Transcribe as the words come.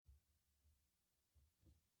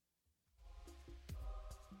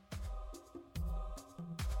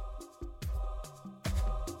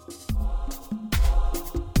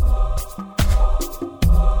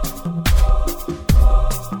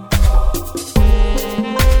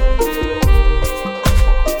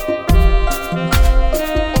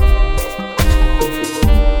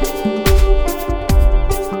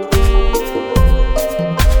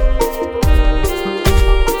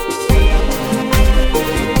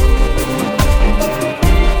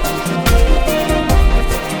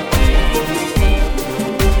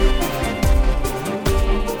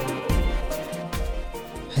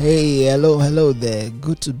Hello there.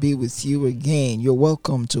 Good to be with you again. You're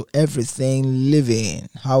welcome to Everything Living.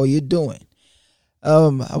 How are you doing? I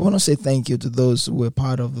want to say thank you to those who were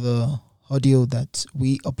part of the audio that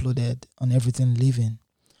we uploaded on Everything Living.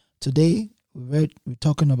 Today, we're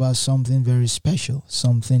talking about something very special,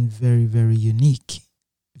 something very, very unique.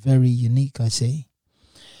 Very unique, I say.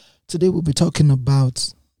 Today, we'll be talking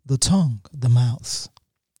about the tongue, the mouth.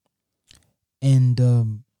 And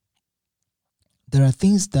there are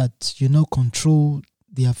things that control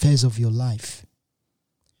the affairs of your life.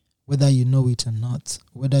 Whether you know it or not,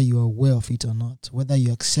 whether you are aware of it or not, whether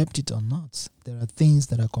you accept it or not, there are things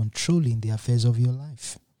that are controlling the affairs of your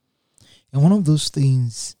life. And one of those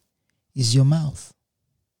things is your mouth.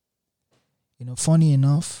 Funny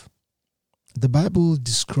enough, the Bible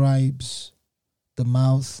describes the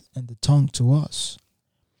mouth and the tongue to us.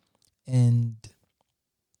 And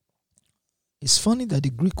it's funny that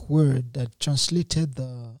the Greek word that translated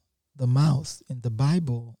the mouth in the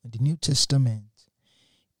Bible, in the New Testament,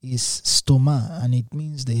 is stoma, and it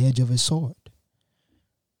means the edge of a sword.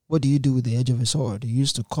 What do you do with the edge of a sword? You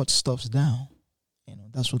used to cut stuff down.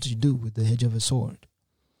 That's what you do with the edge of a sword.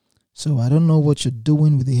 So I don't know what you're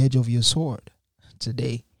doing with the edge of your sword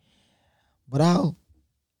today, but I'll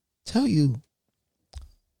tell you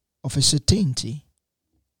of a certainty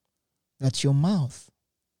that your mouth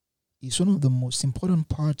is one of the most important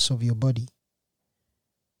parts of your body.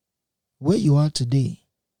 Where you are today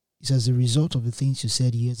is as a result of the things you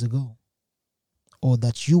said years ago, or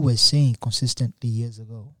that you were saying consistently years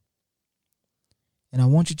ago. And I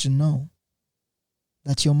want you to know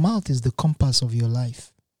that your mouth is the compass of your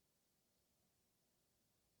life.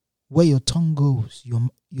 Where your tongue goes,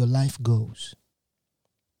 your life goes.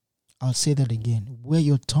 I'll say that again. Where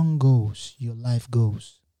your tongue goes, your life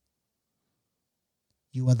goes.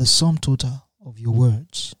 You are the sum total of your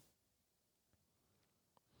words.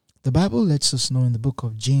 The Bible lets us know in the book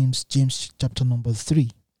of James chapter number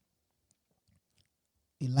 3,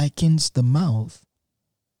 it likens the mouth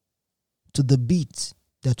to the beat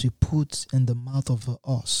that we put in the mouth of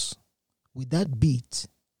us. With that beat,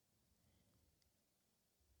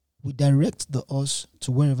 we direct the us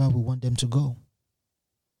to wherever we want them to go.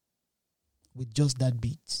 With just that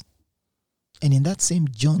beat. And in that same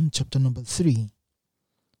John chapter number 3,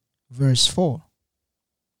 verse 4,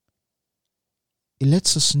 it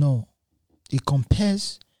lets us know, it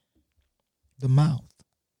compares the mouth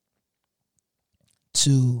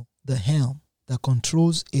to the helm that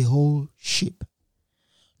controls a whole ship.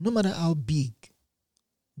 No matter how big,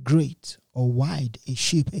 great, or wide a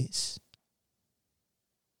ship is,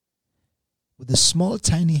 with a small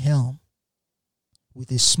tiny helm,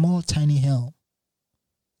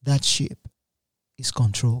 that ship is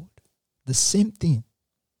controlled. The same thing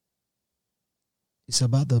is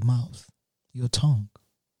about the mouth, your tongue.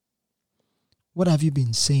 What have you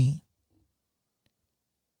been saying?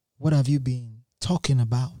 What have you been talking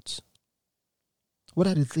about? What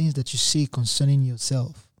are the things that you say concerning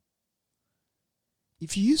yourself?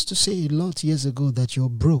 If you used to say a lot years ago that you're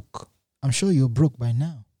broke, I'm sure you're broke by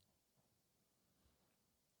now.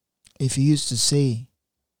 If you used to say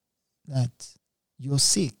that you're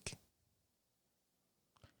sick,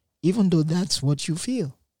 even though that's what you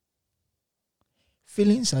feel,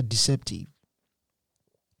 feelings are deceptive.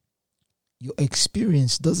 Your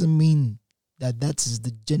experience doesn't mean that is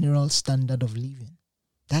the general standard of living.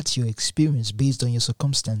 That's your experience based on your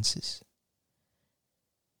circumstances.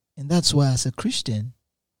 And that's why as a Christian,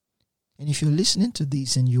 and if you're listening to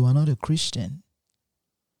this and you are not a Christian,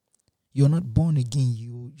 you're not born again,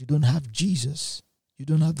 you don't have Jesus, you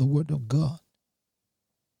don't have the Word of God.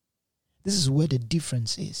 This is where the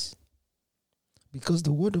difference is. Because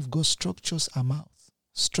the Word of God structures our mouth,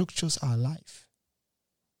 structures our life.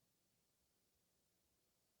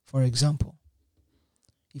 For example,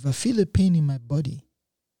 if I feel a pain in my body,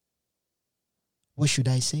 what should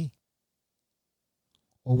I say?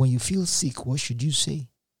 Or when you feel sick, what should you say?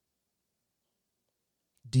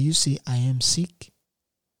 Do you say, I am sick?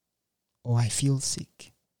 Or I feel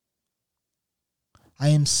sick? I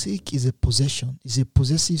am sick is a possession, is a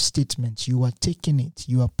possessive statement. You are taking it,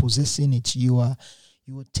 you are possessing it, you are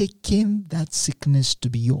taking that sickness to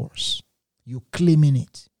be yours. You're claiming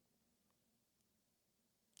it.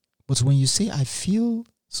 But when you say, I feel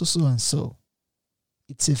so and so,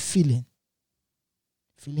 it's a feeling.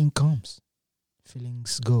 Feeling comes.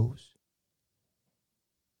 Feelings goes.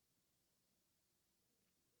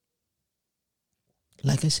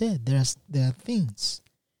 Like I said, there are things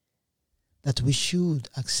that we should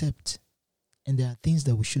accept, and there are things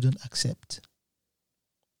that we shouldn't accept.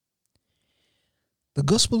 The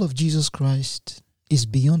gospel of Jesus Christ is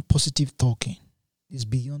beyond positive talking. is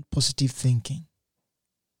beyond positive thinking.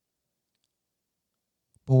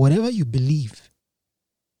 But whatever you believe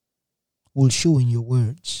will show in your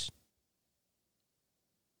words.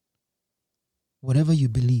 Whatever you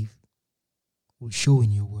believe will show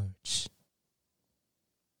in your words.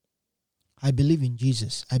 I believe in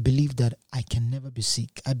Jesus. I believe that I can never be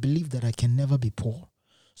sick. I believe that I can never be poor.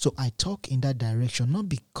 So I talk in that direction, not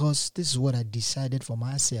because this is what I decided for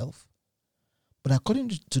myself, but according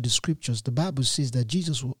to the scriptures, the Bible says that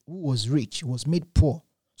Jesus, who was rich, was made poor,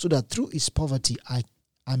 so that through his poverty, I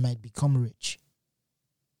might become rich.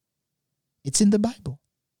 It's in the Bible.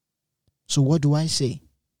 So what do I say?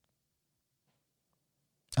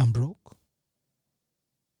 I'm broke?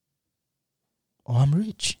 Or I'm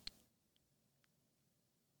rich?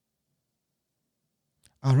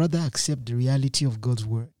 I'd rather accept the reality of God's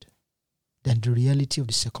word than the reality of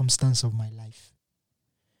the circumstance of my life.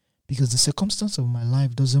 Because the circumstance of my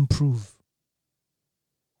life doesn't prove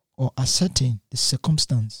or ascertain the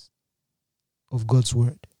circumstance of God's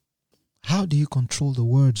word. How do you control the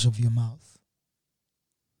words of your mouth?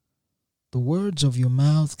 The words of your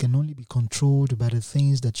mouth can only be controlled by the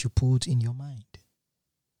things that you put in your mind,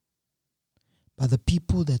 by the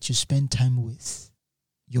people that you spend time with,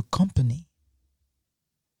 your company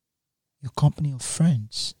of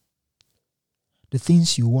friends, the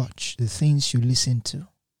things you watch, the things you listen to.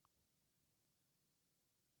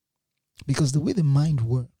 Because the way the mind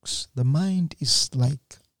works, the mind is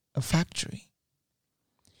like a factory.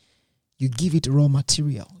 You give it raw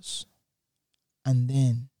materials, and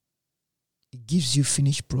then it gives you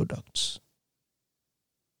finished products.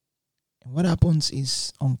 And what happens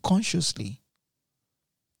is, unconsciously,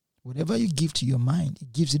 whatever you give to your mind,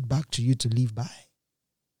 it gives it back to you to live by.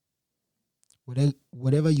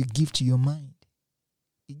 Whatever you give to your mind,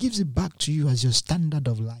 it gives it back to you as your standard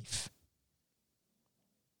of life.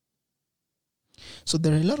 So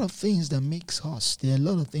there are a lot of things that makes us. There are a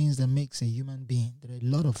lot of things that makes a human being. There are a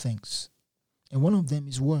lot of things. And one of them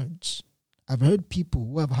is words. I've heard people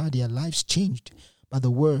who have had their lives changed by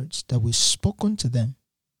the words that were spoken to them.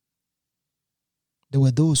 There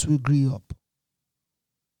were those who grew up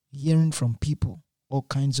hearing from people all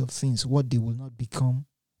kinds of things, what they will not become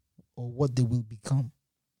or what they will become.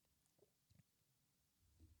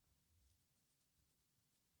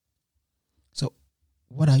 So,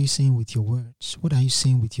 what are you saying with your words? What are you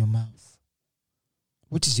saying with your mouth?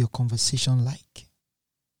 What is your conversation like?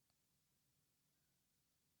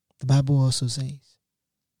 The Bible also says,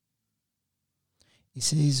 it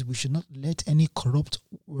says we should not let any corrupt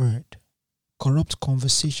word, corrupt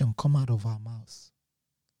conversation come out of our mouths.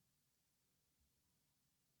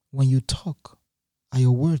 When you talk, are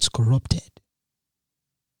your words corrupted?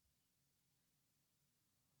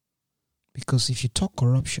 Because if you talk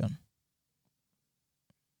corruption,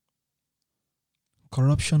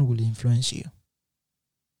 corruption will influence you.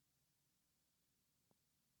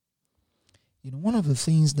 You know, one of the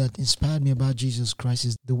things that inspired me about Jesus Christ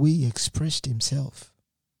is the way he expressed himself.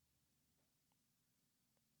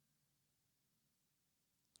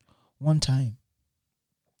 One time,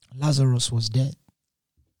 Lazarus was dead.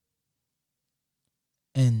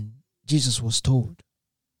 And Jesus was told.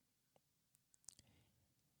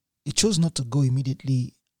 He chose not to go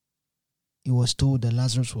immediately. He was told that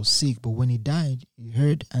Lazarus was sick, but when he died, he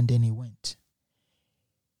heard and then he went.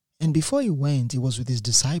 And before he went, he was with his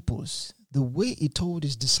disciples. The way he told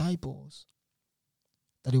his disciples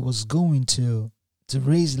that he was going to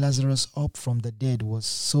raise Lazarus up from the dead was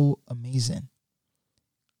so amazing.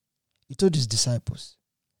 He told his disciples,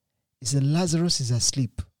 he said, Lazarus is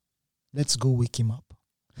asleep. Let's go wake him up.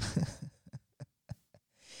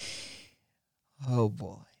 Oh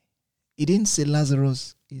boy. He didn't say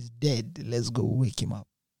Lazarus is dead. Let's go wake him up.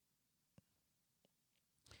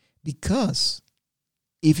 Because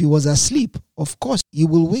if he was asleep, of course, he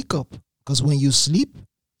will wake up. Because when you sleep,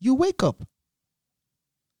 you wake up.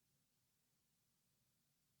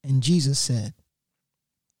 And Jesus said,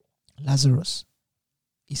 Lazarus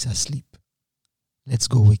is asleep. Let's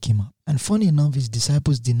go wake him up. And funny enough, his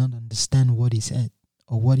disciples did not understand what he said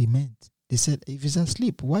or what he meant. They said, if he's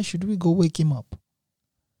asleep, why should we go wake him up?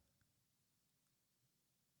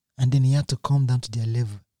 And then he had to come down to their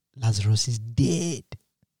level. Lazarus is dead.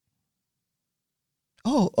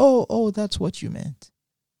 Oh, that's what you meant.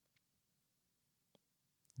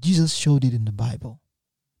 Jesus showed it in the Bible.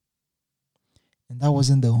 And that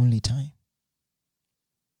wasn't the only time.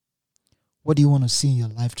 What do you want to see in your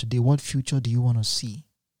life today? What future do you want to see?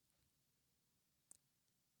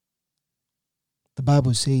 The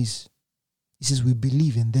Bible says, it says we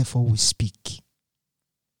believe and therefore we speak.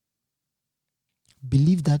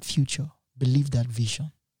 Believe that future. Believe that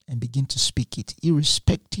vision. and begin to speak it,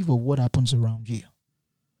 irrespective of what happens around you.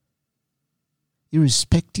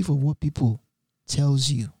 Irrespective of what people tells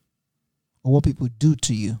you or what people do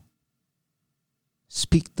to you.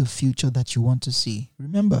 Speak the future that you want to see.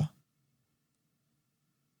 Remember,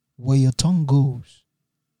 where your tongue goes,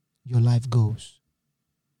 your life goes.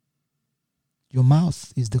 Your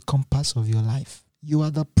mouth is the compass of your life. You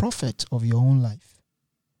are the prophet of your own life.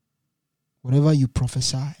 Whatever you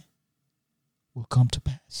prophesy will come to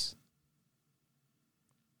pass.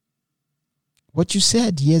 What you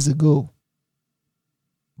said years ago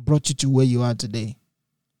brought you to where you are today.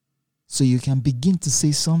 So you can begin to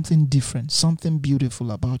say something different, something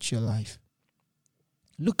beautiful about your life.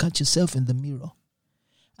 Look at yourself in the mirror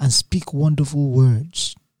and speak wonderful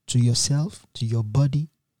words to yourself, to your body,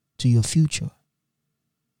 to your future.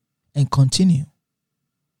 And continue.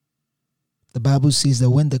 The Bible says that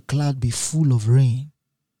when the cloud be full of rain,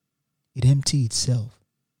 it empty itself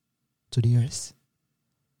to the earth.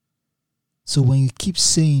 So when you keep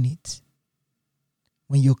saying it,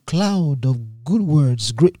 when your cloud of good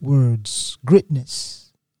words,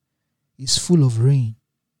 greatness is full of rain,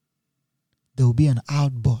 there will be an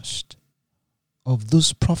outburst of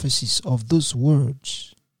those prophecies, of those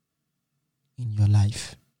words in your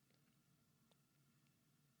life.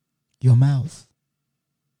 Your mouth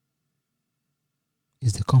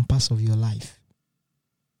is the compass of your life.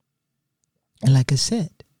 And like I said,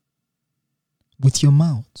 with your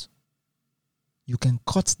mouth, you can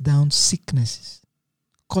cut down sicknesses,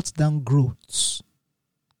 cut down growths,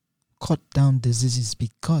 cut down diseases,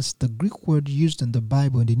 because the Greek word used in the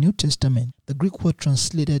Bible, in the New Testament, the Greek word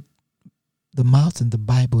translated the mouth in the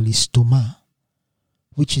Bible is stoma,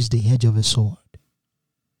 which is the edge of a sword.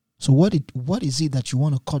 So what is it that you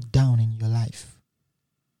want to cut down in your life?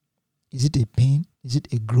 Is it a pain? Is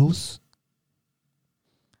it a growth?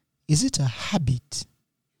 Is it a habit?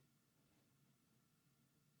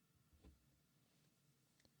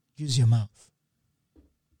 Use your mouth.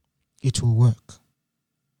 It will work.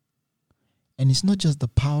 And it's not just the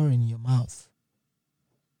power in your mouth,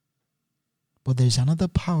 but there's another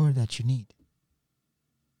power that you need.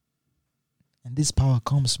 And this power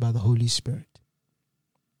comes by the Holy Spirit.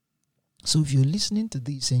 So if you're listening to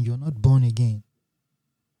this and you're not born again,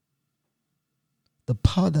 the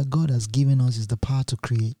power that God has given us is the power to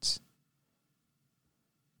create,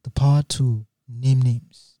 the power to name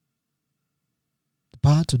names, the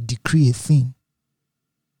power to decree a thing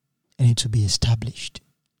and it to be established.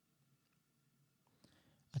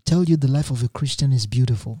 I tell you, the life of a Christian is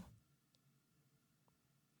beautiful.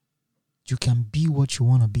 You can be what you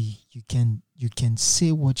want to be. You can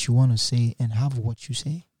say what you want to say and have what you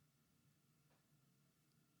say.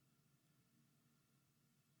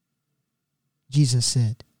 Jesus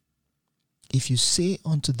said, if you say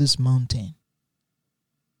unto this mountain,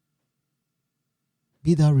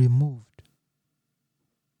 be thou removed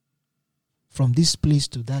from this place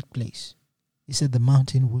to that place, he said the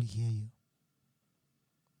mountain will hear you.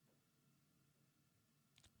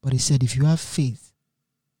 But he said, if you have faith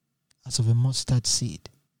as of a mustard seed.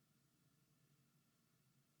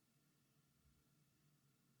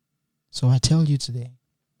 So I tell you today,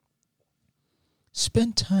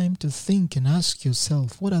 spend time to think and ask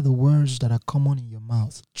yourself, what are the words that are common in your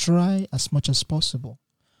mouth? Try as much as possible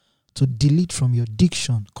to delete from your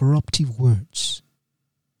diction corruptive words,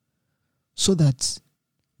 so that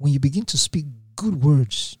when you begin to speak good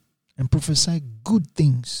words and prophesy good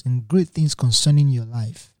things and great things concerning your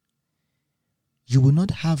life, you will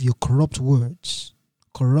not have your corrupt words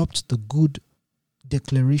corrupt the good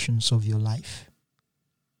declarations of your life.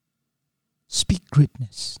 Speak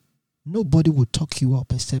greatness. Nobody will talk you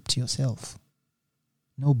up except yourself.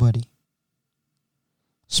 Nobody.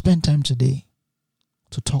 Spend time today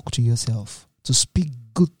to talk to yourself, to speak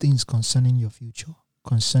good things concerning your future,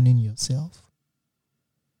 concerning yourself.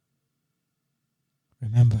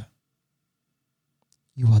 Remember,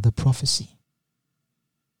 you are the prophecy.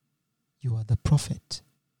 You are the prophet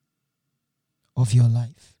of your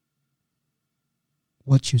life.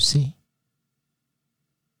 What you say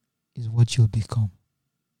is what you'll become.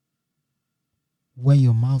 Where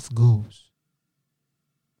your mouth goes,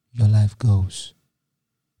 your life goes.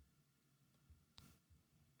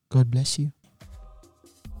 God bless you.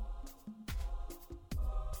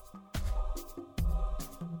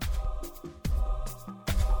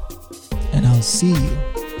 And I'll see you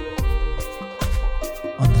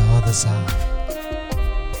on the other side.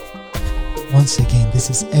 Once again, this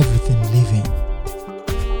is Everything Living.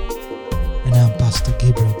 And I'm Pastor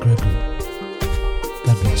Gabriel Gregory.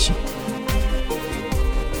 God bless you.